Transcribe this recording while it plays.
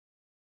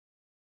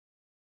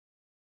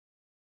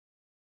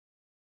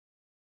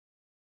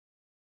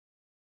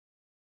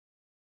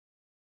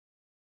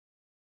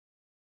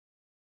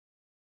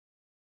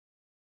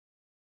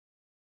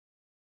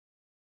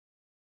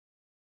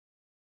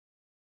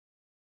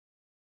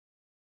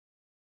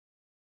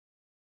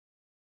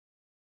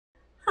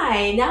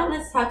Hi, now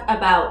let's talk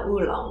about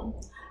oolong.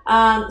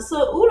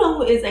 So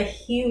oolong is a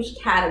huge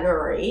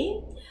category.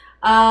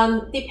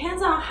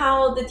 Depends on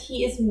how the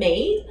tea is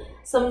made.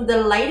 Some of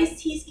the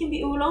lightest teas can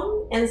be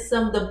oolong, and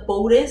some of the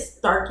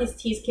boldest, darkest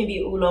teas can be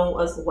oolong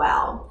as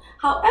well.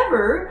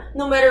 However,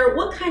 no matter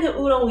what kind of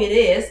oolong it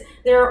is,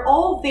 they're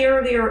all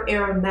very, very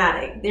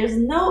aromatic. There's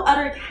no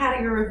other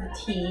category of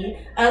tea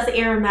as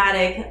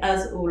aromatic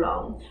as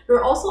oolong.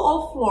 They're also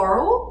all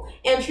floral,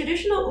 and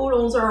traditional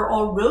oolongs are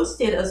all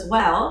roasted as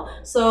well.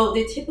 So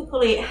they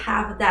typically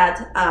have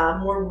that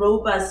more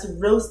robust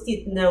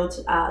roasted note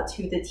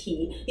to the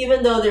tea,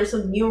 even though there's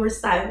some newer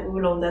style of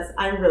oolong that's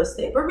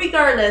unroasted. But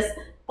regardless,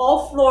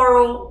 all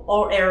floral,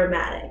 all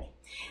aromatic.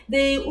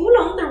 The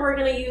oolong that we're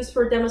going to use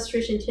for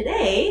demonstration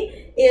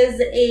today is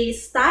a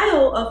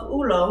style of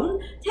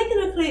oolong.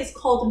 Technically, it's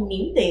called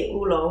Mingdei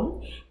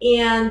oolong,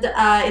 and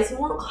it's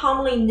more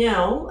commonly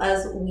known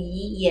as Wi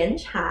Yan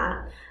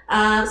Cha.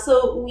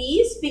 So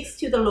Wi speaks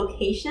to the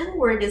location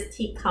where this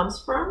tea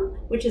comes from,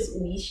 which is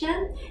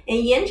Wishan,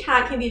 and Yan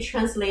Cha can be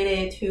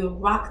translated to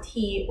rock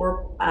tea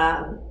or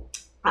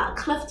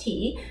cliff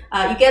tea.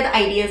 You get the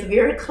idea, it's a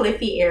very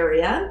cliffy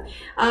area.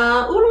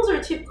 Oolongs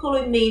are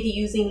typically made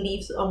using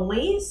leaves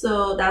only,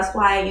 so that's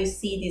why you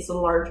see these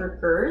larger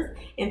girth.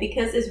 And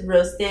because it's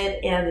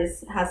roasted and it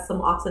has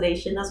some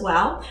oxidation as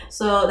well,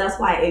 so that's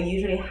why it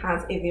usually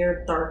has a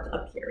very dark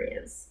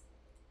appearance.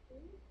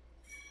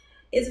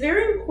 It's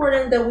very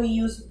important that we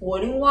use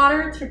boiling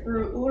water to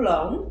brew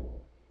oolong,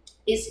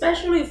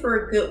 especially for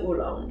a good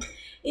oolong.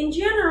 In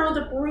general,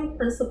 the brewing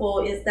principle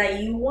is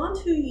that you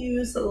want to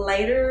use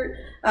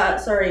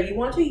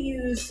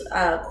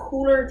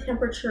cooler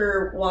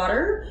temperature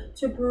water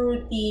to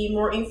brew the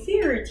more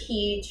inferior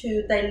tea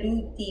to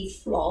dilute the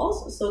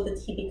flaws so the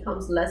tea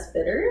becomes less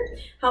bitter.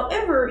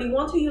 However, you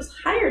want to use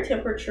higher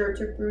temperature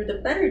to brew the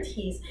better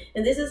teas,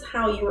 and this is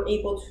how you are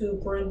able to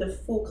bring the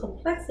full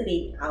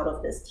complexity out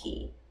of this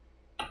tea.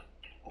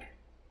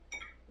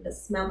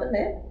 Let's smell the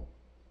lid.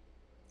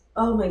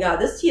 Oh my god,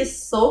 this tea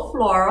is so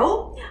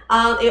floral.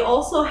 It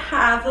also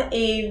have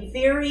a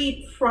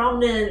very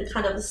prominent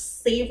kind of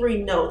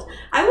savory note.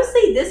 I would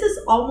say this is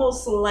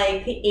almost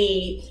like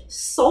a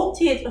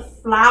salted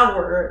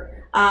flour,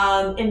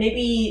 and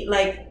maybe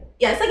like,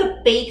 yeah, it's like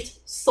a baked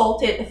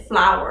salted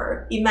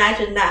flour.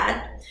 Imagine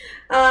that.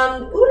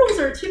 Oolongs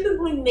are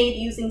typically made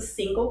using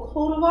single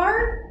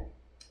cultivar.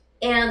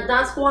 And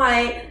that's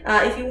why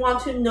if you want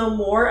to know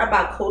more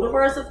about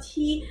cultivars of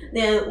tea,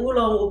 then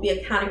oolong will be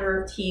a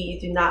category of tea you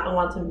do not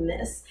want to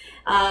miss.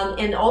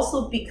 And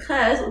also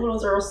because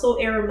oolongs are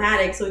so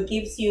aromatic, so it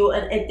gives you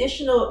an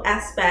additional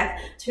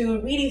aspect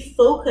to really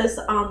focus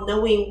on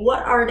knowing what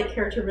are the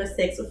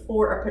characteristics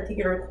for a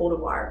particular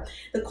cultivar.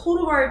 The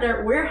cultivar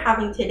that we're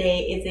having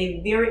today is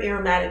a very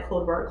aromatic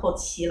cultivar called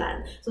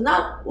Qilan. So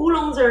now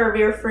oolongs are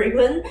very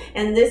fragrant,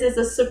 and this is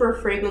a super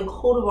fragrant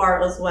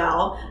cultivar as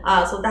well.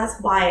 So that's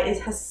why it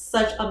has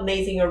such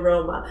amazing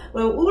aroma.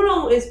 When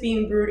oolong is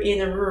being brewed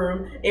in a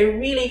room, it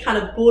really kind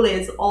of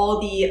bullets all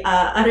the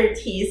other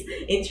teas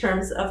in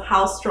terms of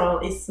how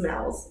strong it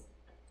smells.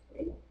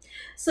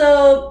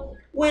 So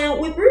when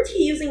we brew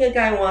tea using a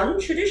gaiwan,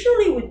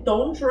 traditionally we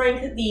don't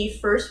drink the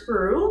first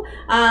brew.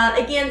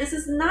 Again, this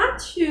is not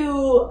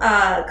to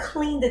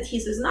clean the tea,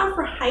 so it's not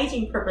for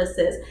hygiene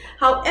purposes.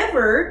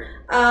 However,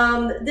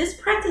 this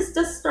practice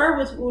does start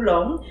with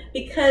oolong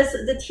because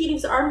the tea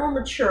leaves are more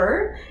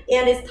mature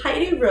and it's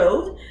tightly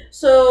rolled.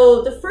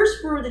 So the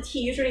first brew, the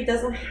tea usually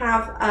doesn't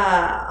have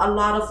a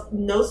lot of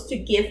notes to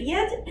give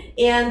yet,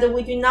 and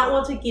we do not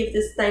want to give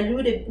this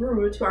diluted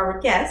brew to our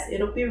guests.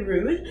 It'll be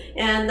rude,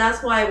 and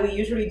that's why we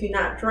usually do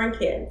not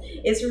drink it.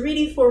 It's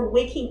really for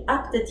waking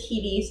up the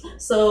tea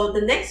leaves, so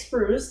the next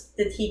brews,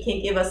 the tea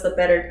can give us a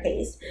better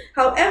taste.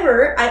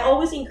 However, I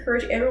always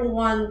encourage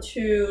everyone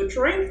to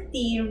drink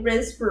the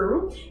rinse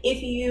brew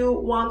if you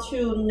want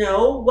to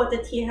know what the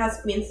tea has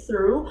been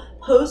through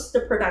post the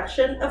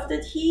production of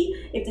the tea,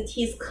 if the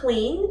tea is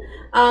clean.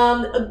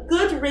 A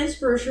good rinse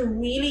brew should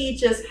really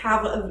just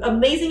have an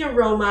amazing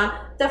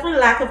aroma, definitely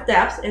lack of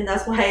depth, and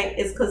that's why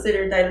it's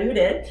considered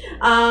diluted.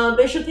 But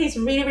it should taste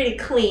really, really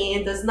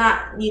clean. It does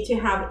not need to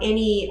have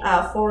any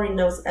foreign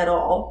notes at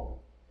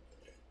all.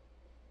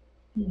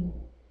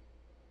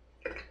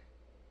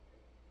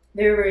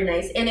 Very, very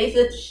nice. And if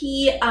the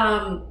tea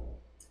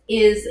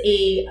is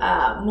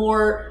a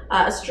more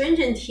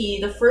astringent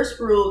tea, the first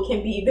brew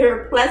can be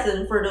very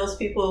pleasant for those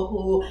people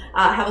who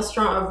have a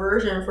strong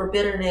aversion for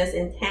bitterness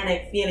and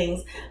tannic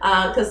feelings,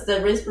 because the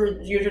rinse brew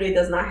usually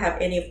does not have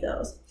any of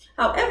those.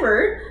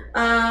 However,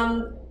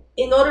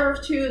 in order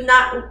to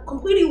not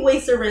completely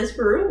waste the rinse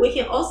brew, we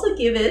can also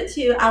give it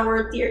to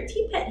our dear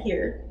tea pet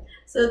here.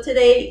 So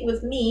today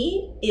with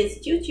me is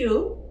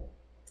Juju.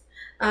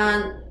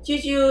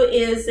 Juju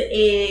is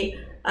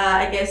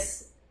I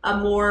guess, a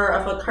more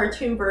of a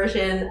cartoon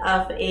version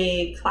of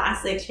a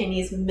classic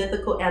Chinese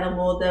mythical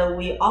animal that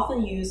we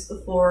often use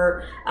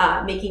for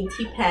making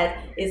tea pet.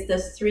 Is the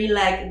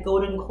three-legged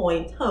golden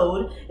coin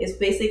toad. It's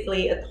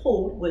basically a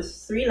toad with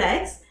 3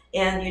 legs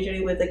and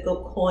usually with a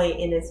gold coin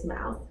in its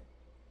mouth.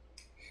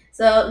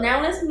 So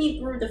now let's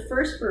brew the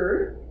first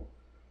brew.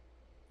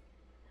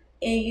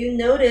 And you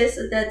notice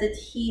that the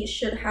tea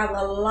should have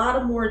a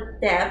lot more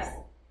depth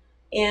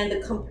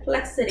and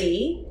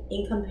complexity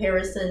in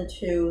comparison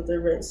to the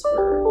rinse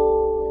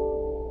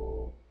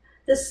brew.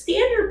 The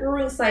standard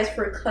brewing size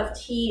for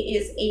cleft tea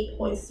is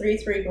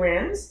 8.33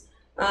 grams.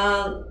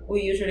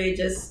 We usually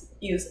just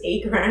use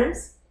 8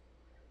 grams.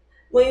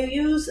 When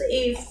you use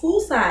a full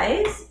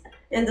size,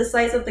 and the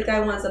size of the guy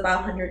one is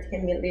about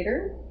 110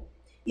 milliliter,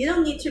 you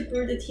don't need to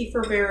brew the tea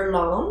for very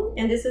long,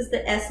 and this is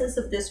the essence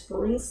of this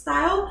brewing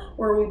style,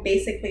 where we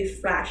basically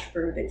flash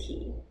brew the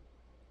tea.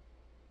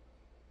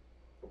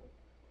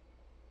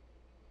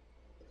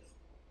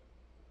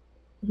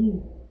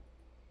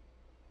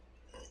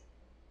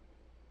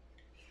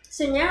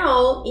 So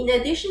now, in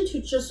addition to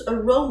just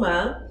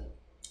aroma,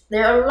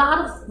 there are a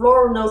lot of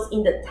floral notes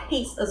in the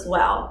taste as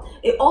well.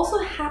 It also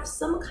has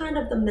some kind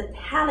of the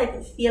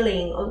metallic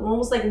feeling,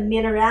 almost like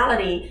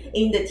minerality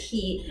in the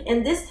tea.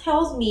 And this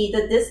tells me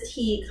that this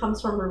tea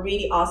comes from a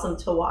really awesome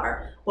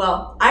terroir.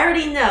 Well, I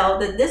already know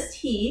that this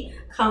tea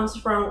comes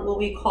from what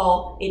we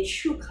call a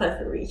true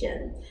cleft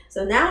region.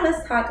 So now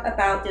let's talk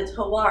about the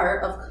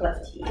terroir of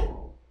cleft tea.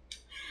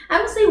 I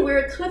would say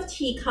where cleft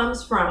tea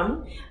comes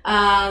from,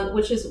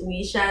 which is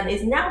Wishan,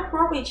 is now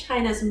probably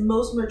China's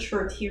most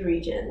mature tea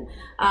region.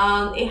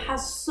 It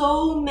has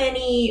so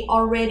many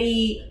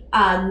already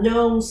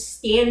known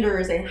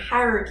standards and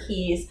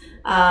hierarchies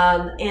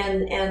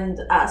and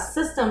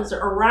systems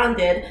around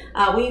it.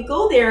 When you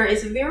go there,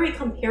 it's very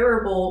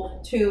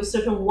comparable to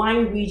certain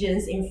wine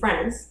regions in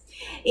France.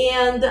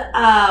 And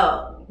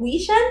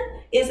Wishan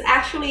is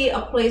actually a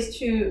place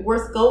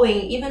worth going,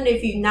 even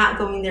if you're not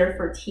going there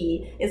for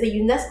tea. It's a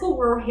UNESCO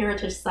World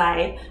Heritage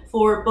Site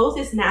for both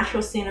its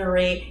natural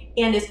scenery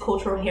and its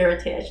cultural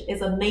heritage.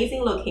 It's an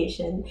amazing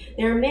location.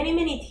 There are many,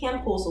 many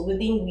temples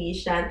within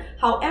Wishan.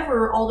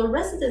 However, all the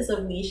residents of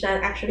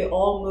Wishan actually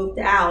all moved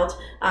out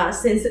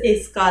since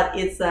it's got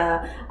its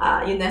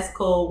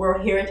UNESCO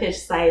World Heritage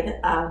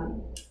Site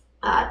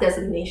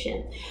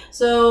designation.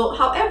 So,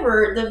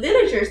 however, the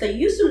villagers that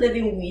used to live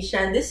in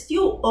Wishan, they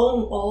still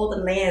own all the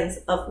lands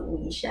of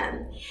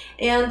Wishan.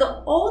 And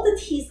all the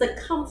teas that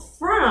come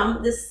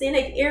from the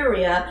scenic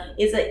area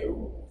is a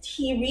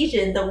tea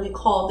region that we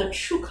call the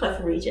True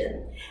Cleft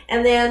region.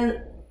 And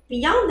then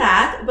beyond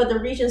that, but the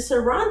region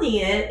surrounding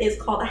it is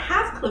called the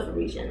half cliff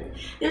region.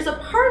 There's a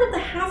part of the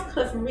half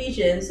cliff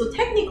region, so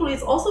technically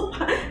it's also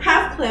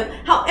half cliff.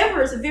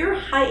 However, it's very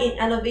high in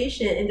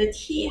elevation, and the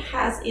tea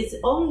has its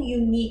own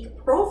unique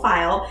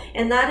profile,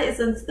 and that is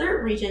in the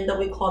third region that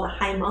we call the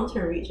high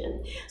mountain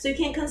region. So you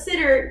can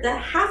consider the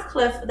half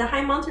cliff, the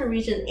high mountain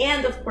region,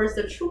 and of course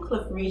the true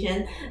cliff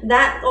region.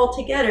 That all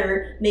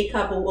together make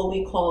up what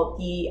we call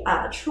the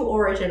true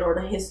origin or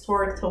the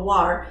historic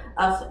terroir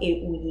of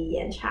a Wuyi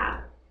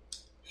Yancha.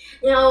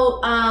 Now,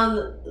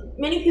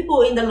 many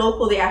people in the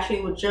local, they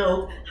actually would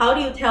joke, how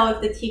do you tell if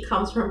the tea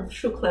comes from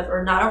True Cliff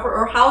or not?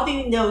 Or how do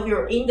you know if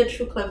you're in the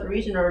True Cliff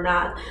region or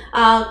not?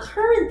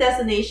 Current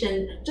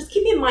designation, just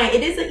keep in mind,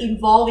 it is an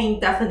evolving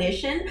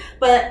definition,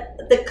 but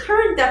the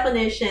current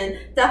definition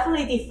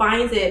definitely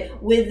defines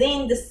it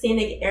within the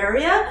scenic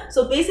area.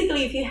 So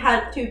basically, if you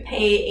had to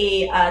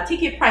pay a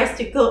ticket price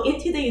to go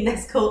into the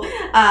UNESCO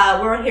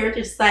World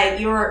Heritage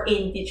Site, you're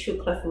in the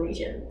True Cliff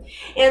region.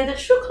 And the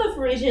True Cliff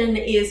region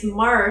is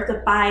marked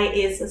by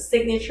its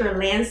signature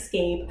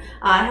landscape. It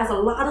has a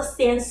lot of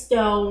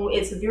sandstone.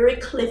 It's very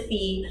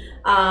cliffy.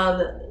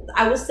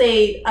 I would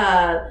say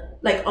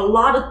like a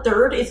lot of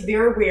dirt is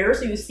very rare,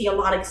 so you see a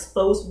lot of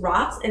exposed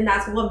rocks, and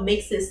that's what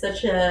makes it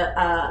such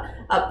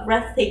a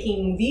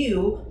breathtaking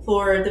view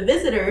for the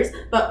visitors.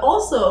 But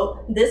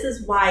also, this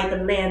is why the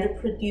land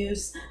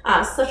produce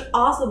such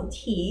awesome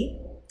tea.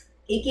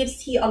 It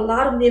gives tea a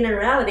lot of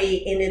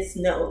minerality in its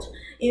note.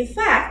 In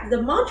fact,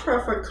 the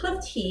mantra for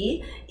cleft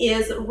tea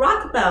is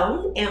rock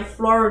bone and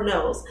floral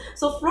nose.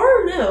 So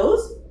floral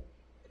nose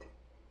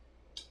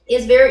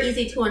is very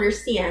easy to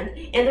understand,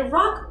 and the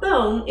rock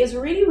bone is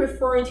really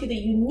referring to the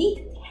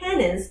unique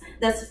tannins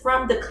that's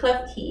from the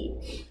cleft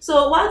tea.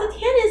 So while the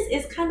tannins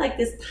is kind of like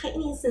this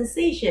tightening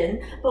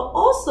sensation, but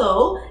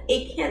also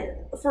it can,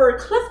 for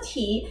cleft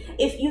tea,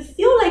 if you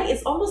feel like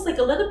it's almost like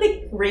a little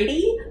bit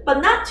gritty,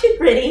 but not too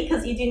gritty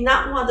because you do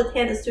not want the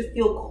tannins to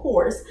feel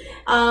coarse.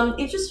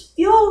 It just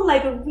feels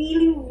like a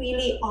really,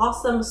 really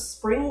awesome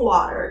spring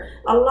water,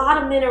 a lot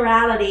of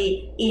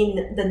minerality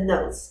in the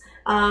notes.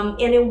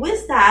 And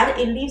with that,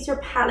 it leaves your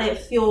palate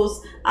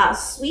feels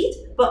sweet,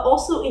 but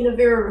also in a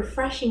very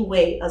refreshing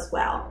way as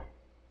well.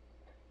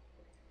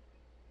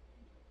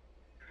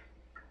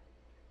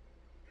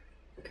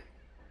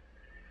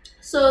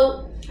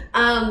 So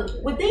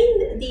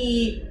within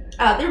the,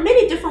 there are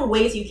many different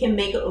ways you can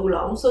make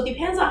oolong. So it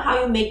depends on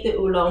how you make the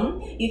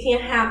oolong. You can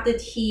have the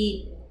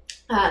tea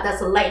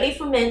that's lightly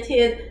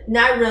fermented,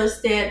 not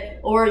roasted,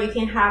 or you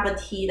can have a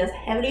tea that's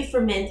heavily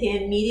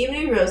fermented,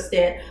 mediumly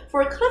roasted.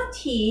 For cleft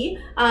tea,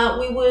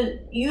 we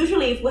would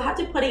usually, if we have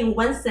to put in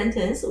one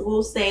sentence,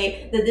 we'll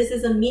say that this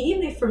is a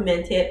mediumly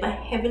fermented but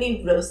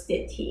heavily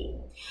roasted tea.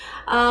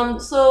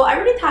 So I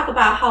already talked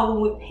about how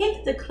when we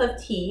pick the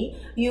cliff tea,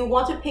 you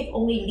want to pick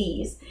only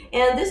leaves.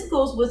 And this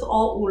goes with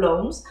all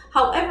oolongs.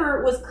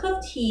 However, with cliff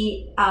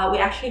tea, we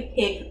actually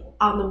pick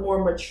on the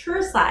more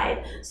mature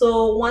side.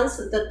 So once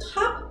the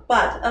top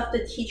bud of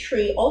the tea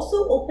tree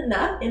also opened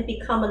up and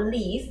become a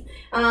leaf,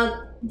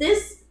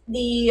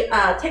 the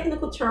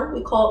technical term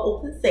we call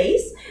open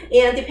face,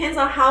 and depends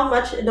on how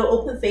much the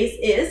open face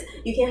is.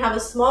 You can have a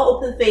small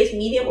open face,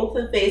 medium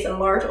open face, and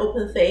large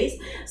open face.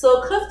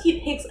 So cliff tea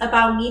picks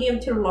about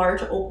medium to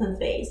large open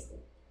face.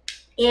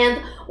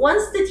 And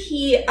once the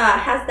tea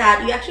has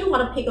that, you actually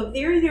want to pick a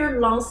very, very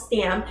long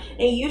stem,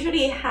 and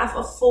usually have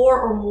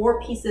 4 or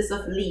more pieces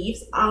of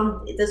leaves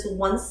on this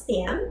one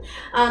stem.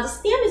 The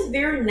stem is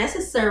very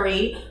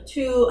necessary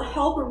to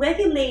help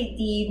regulate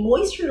the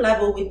moisture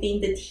level within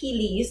the tea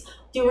leaves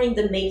during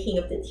the making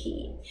of the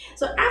tea.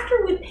 So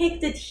after we pick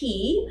the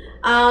tea,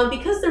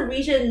 because the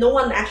region, no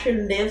one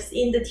actually lives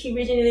in the tea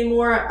region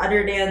anymore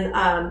other than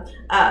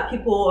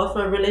people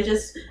of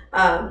religious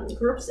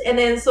groups. And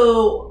then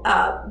so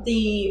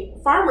the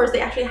farmers,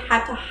 they actually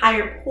had to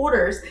hire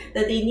porters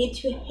that they need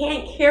to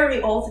hand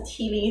carry all the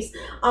tea leaves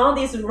on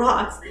these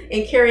rocks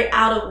and carry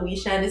out of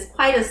Wishan. It's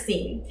quite a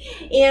scene.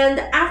 And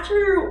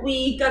after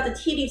we got the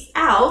tea leaves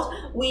out,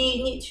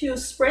 we need to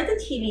spread the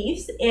tea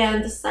leaves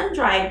and sun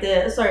dry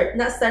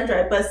not sun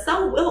dry, but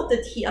sun wilt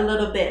the tea a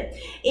little bit.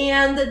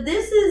 And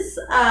this is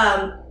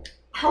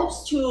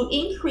helps to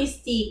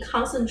increase the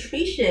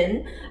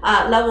concentration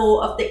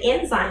level of the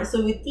enzymes.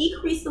 So we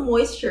decrease the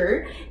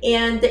moisture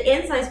and the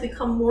enzymes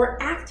become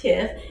more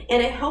active,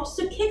 and it helps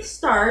to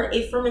kickstart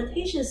a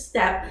fermentation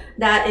step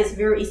that is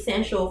very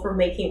essential for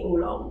making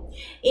oolong.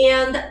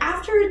 And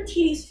after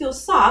tea leaves feel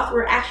soft,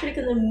 we're actually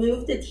going to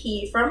move the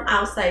tea from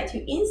outside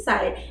to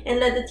inside and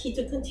let the tea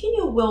to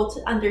continue wilt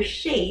under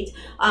shade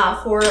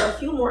for a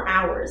few more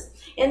hours.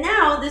 And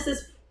now this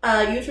is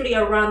usually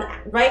around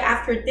right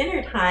after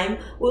dinner time,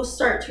 we'll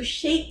start to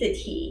shake the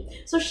tea.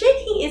 So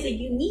shaking is a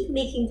unique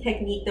making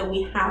technique that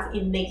we have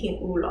in making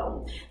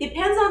oolong.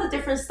 Depends on the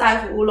different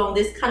styles of oolong,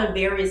 this kind of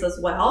varies as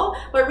well.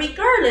 But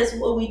regardless,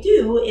 what we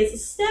do is a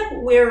step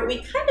where we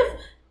kind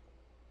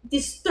of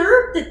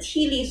disturb the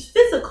tea leaves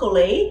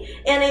physically,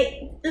 and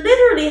it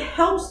literally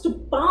helps to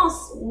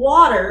bounce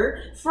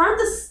water from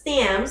the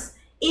stems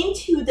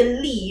into the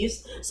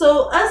leaves.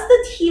 So as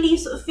the tea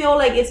leaves feel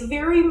like it's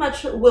very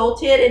much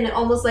wilted and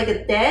almost like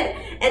a dead,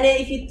 and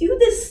then if you do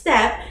this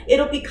step,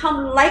 it'll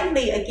become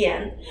lively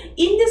again.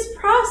 In this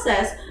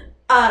process,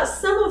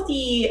 some of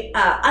the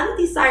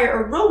undesired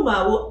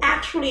aroma will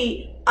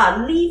actually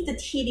leave the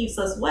tea leaves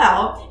as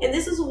well. And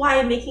this is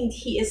why making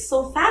tea is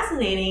so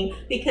fascinating,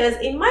 because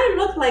it might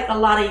look like a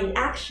lot in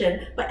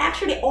action, but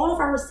actually all of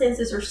our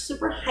senses are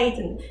super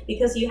heightened,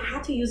 because you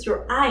have to use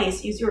your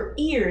eyes, use your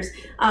ears,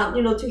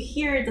 to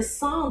hear the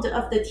sound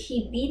of the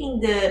tea beating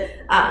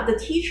the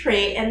tea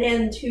tray, and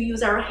then to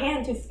use our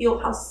hand to feel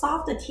how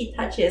soft the tea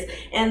touches.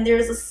 And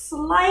there's a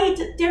slight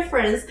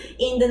difference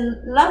in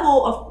the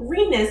level of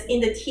greenness in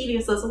the tea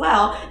leaves as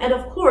well. And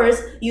of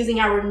course, using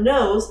our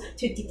nose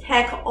to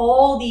detect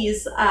all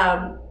these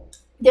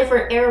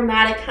different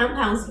aromatic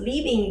compounds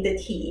leaving the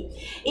tea.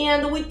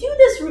 And we do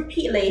this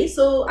repeatedly.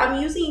 So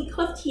I'm using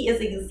cliff tea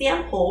as an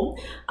example.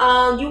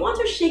 You want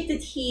to shake the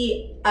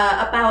tea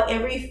about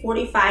every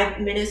 45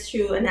 minutes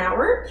to an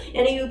hour,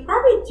 and you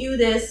probably do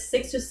this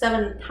 6 to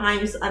 7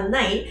 times a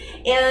night.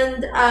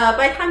 And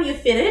by the time you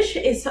finish,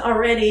 it's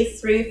already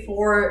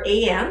 3-4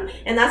 a.m.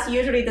 and that's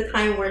usually the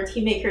time where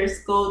tea makers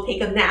go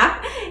take a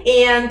nap.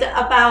 And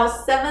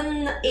about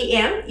 7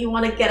 a.m. you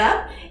want to get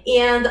up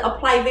and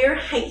apply very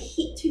high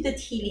heat to the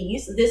tea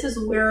leaves. This is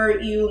where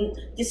you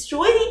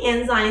destroy the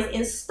enzymes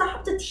and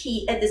stop the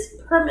tea at this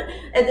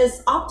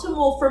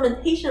optimal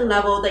fermentation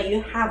level that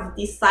you have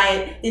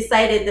decided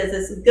that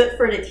is good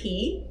for the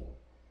tea.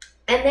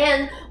 And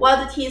then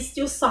while the tea is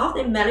still soft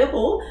and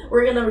malleable,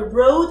 we're gonna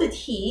roll the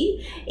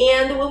tea.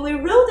 And when we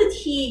roll the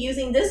tea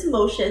using this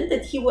motion, the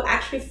tea will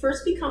actually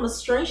first become a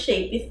string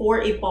shape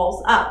before it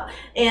balls up.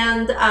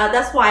 And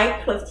that's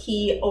why cliff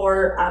tea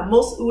or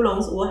most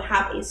oolongs will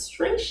have a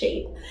string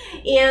shape.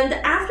 And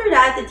after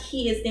that, the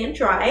tea is then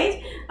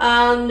dried.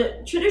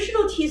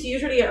 Traditional teas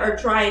usually are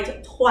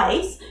dried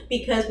twice,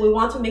 because we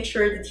want to make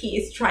sure the tea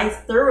is dried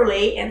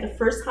thoroughly, and the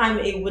first time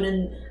it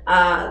wouldn't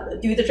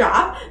do the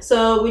job.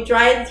 So we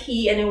dry the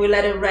tea and then we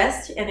let it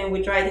rest, and then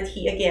we dry the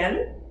tea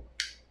again.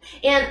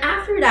 And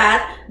after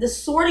that, the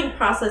sorting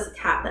process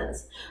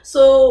happens.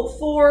 So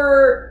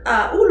for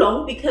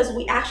oolong, because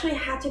we actually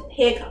had to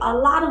pick a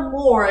lot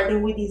more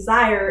than we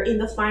desire in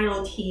the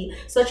final tea,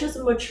 such as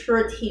the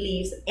mature tea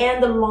leaves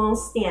and the long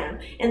stem,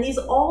 and these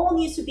all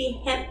need to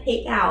be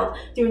hand-picked out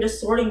during the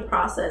sorting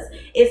process.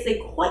 It's a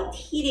quite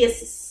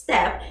tedious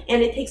step,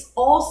 and it takes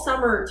all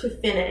summer to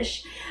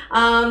finish.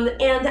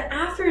 And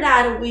after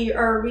that, we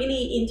are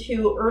really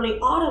into early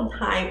autumn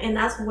time, and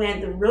that's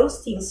when the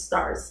roasting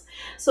starts.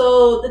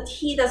 So the the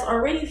tea that's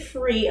already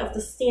free of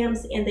the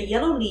stems and the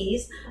yellow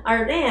leaves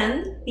are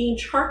then being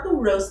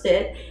charcoal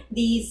roasted.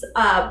 These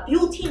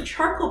built-in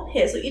charcoal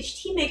pits, so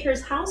each tea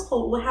maker's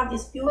household will have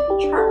this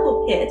built-in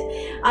charcoal pit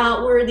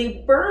where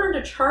they burn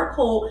the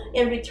charcoal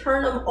and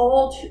return them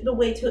all the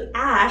way to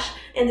ash,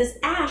 and this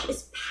ash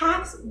is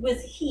packed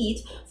with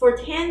heat for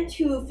 10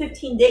 to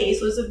 15 days,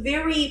 so it's a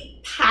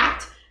very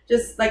packed,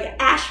 just like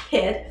ash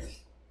pit.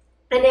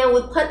 And then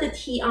we put the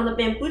tea on the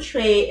bamboo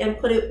tray and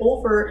put it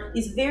over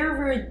this very,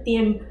 very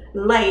dim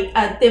light,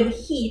 dim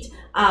heat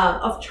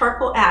of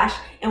charcoal ash,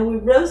 and we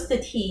roast the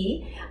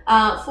tea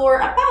for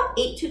about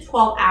 8 to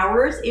 12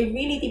 hours. It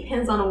really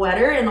depends on the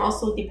weather and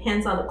also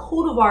depends on the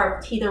cultivar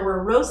of tea that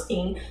we're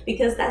roasting,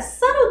 because that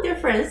subtle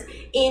difference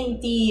in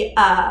the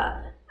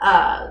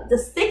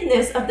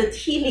thickness of the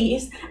tea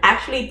leaves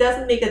actually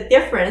doesn't make a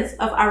difference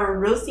of our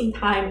roasting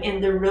time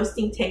and the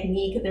roasting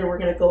technique that we're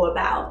going to go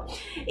about.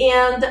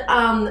 And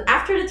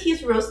after the tea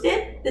is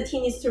roasted, the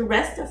tea needs to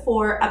rest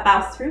for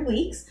about 3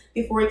 weeks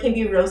before it can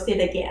be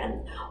roasted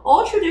again.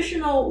 All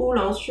traditional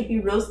oolongs should be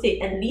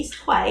roasted at least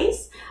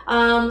twice.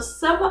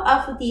 Some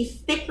of the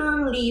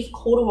thicker leaf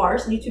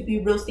cultivars need to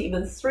be roasted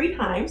even 3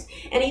 times.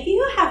 And if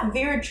you have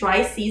very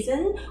dry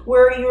season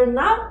where you're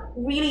not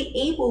really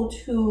able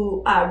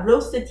to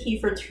roast the tea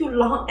for too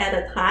long at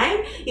a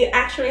time, you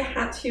actually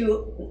have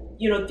to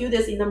do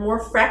this in a more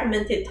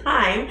fragmented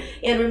time.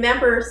 And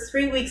remember,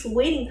 3 weeks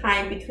waiting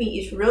time between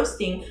each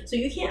roasting, so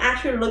you can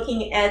actually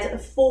looking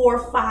at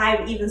 4,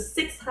 5, even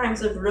 6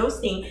 times of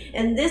roasting,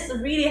 and this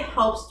really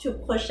helps to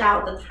push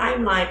out the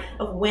timeline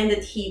of when the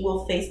tea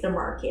will face the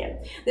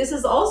market. This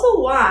is also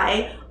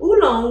why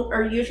oolong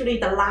are usually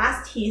the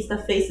last teas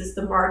that faces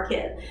the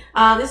market.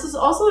 This is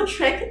also a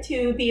trick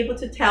to be able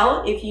to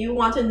tell if you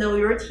want to know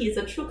your tea is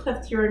a true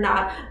clef tea or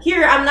not.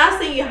 Here, I'm not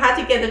saying you have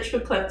to get the true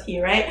clef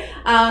tea, right?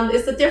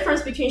 It's the difference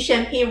between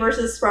champagne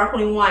versus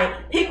sparkling wine.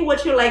 Pick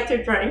what you like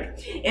to drink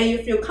and you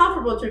feel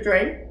comfortable to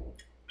drink.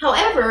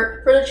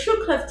 However, for the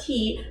true clef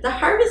tea, the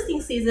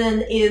harvesting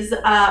season is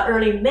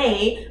early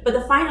May, but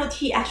the final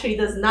tea actually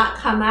does not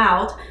come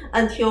out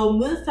until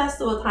Moon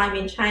Festival time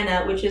in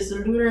China, which is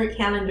lunar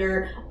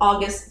calendar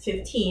August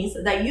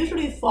 15th. That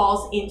usually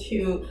falls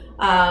into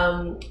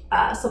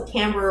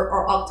September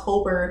or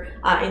October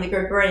in the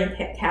Gregorian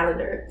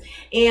calendar.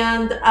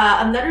 And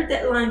another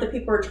deadline that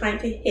people are trying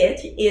to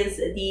hit is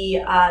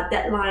the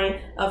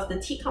deadline of the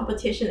tea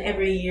competition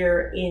every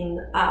year in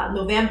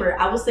November.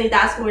 I would say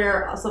that's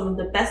where some of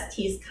the best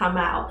teas come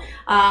out.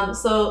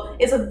 So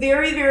it's a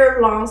very,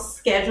 very long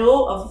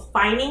schedule of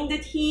finding the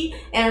tea.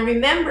 And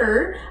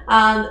remember,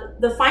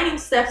 the finding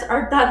steps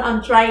are done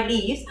on dry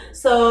leaves.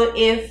 So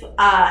if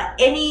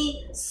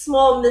any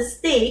small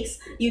mistakes,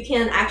 you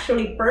can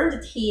actually burn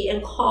the tea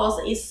and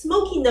cause a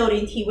smoky note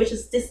in tea, which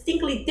is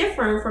distinctly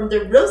different from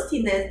the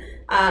roastiness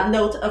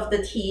note of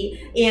the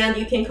tea, and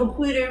you can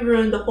completely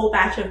ruin the whole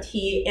batch of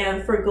tea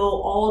and forgo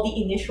all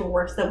the initial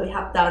works that we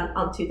have done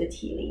onto the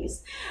tea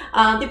leaves.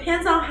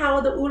 Depends on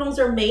how the oolongs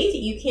are made.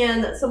 You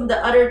can, some of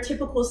the other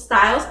typical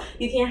styles,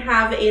 you can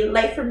have a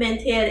light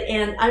fermented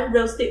and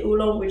unroasted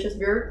oolong, which is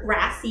very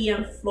grassy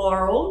and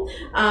floral.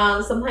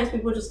 Sometimes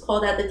people just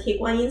call that the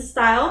teahouse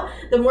style.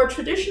 The more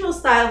traditional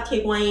style of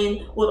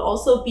teahouse would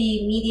also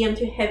be medium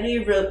to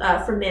heavily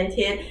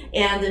fermented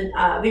and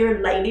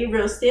very lightly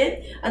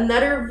roasted.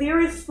 Another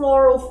very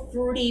floral,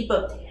 fruity,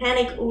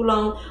 botanic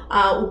oolong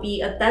would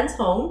be a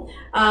dantong.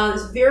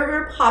 It's very,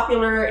 very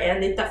popular,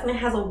 and it definitely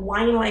has a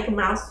wine-like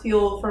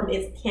mouthfeel from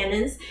its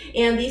tannins.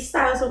 And these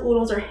styles of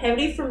oolongs are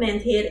heavily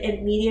fermented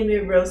and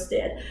mediumly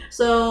roasted.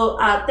 So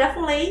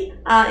definitely,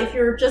 if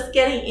you're just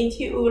getting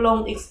into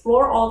oolong,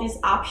 explore all these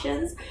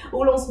options.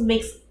 Oolongs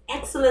makes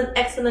excellent,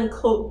 excellent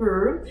cold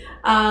brew.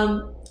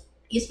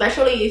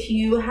 Especially if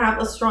you have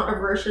a strong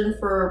aversion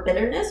for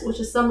bitterness, which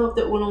is some of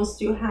the oolongs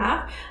do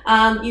have.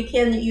 You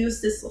can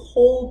use this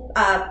whole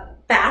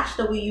batch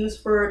that we use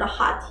for the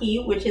hot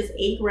tea, which is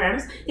 8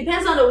 grams.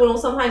 Depends on the oolong,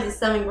 sometimes it's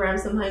 7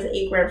 grams, sometimes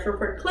 8 grams. So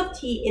for clef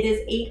tea, it is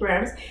 8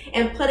 grams.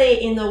 And put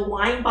it in a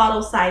wine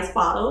bottle size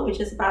bottle, which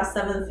is about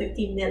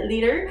 750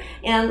 milliliter,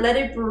 and let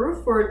it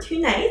brew for 2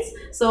 nights.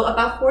 So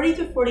about 40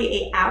 to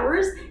 48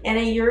 hours, and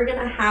then you're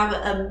gonna have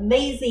an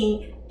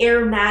amazing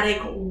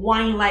aromatic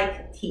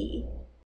wine-like tea.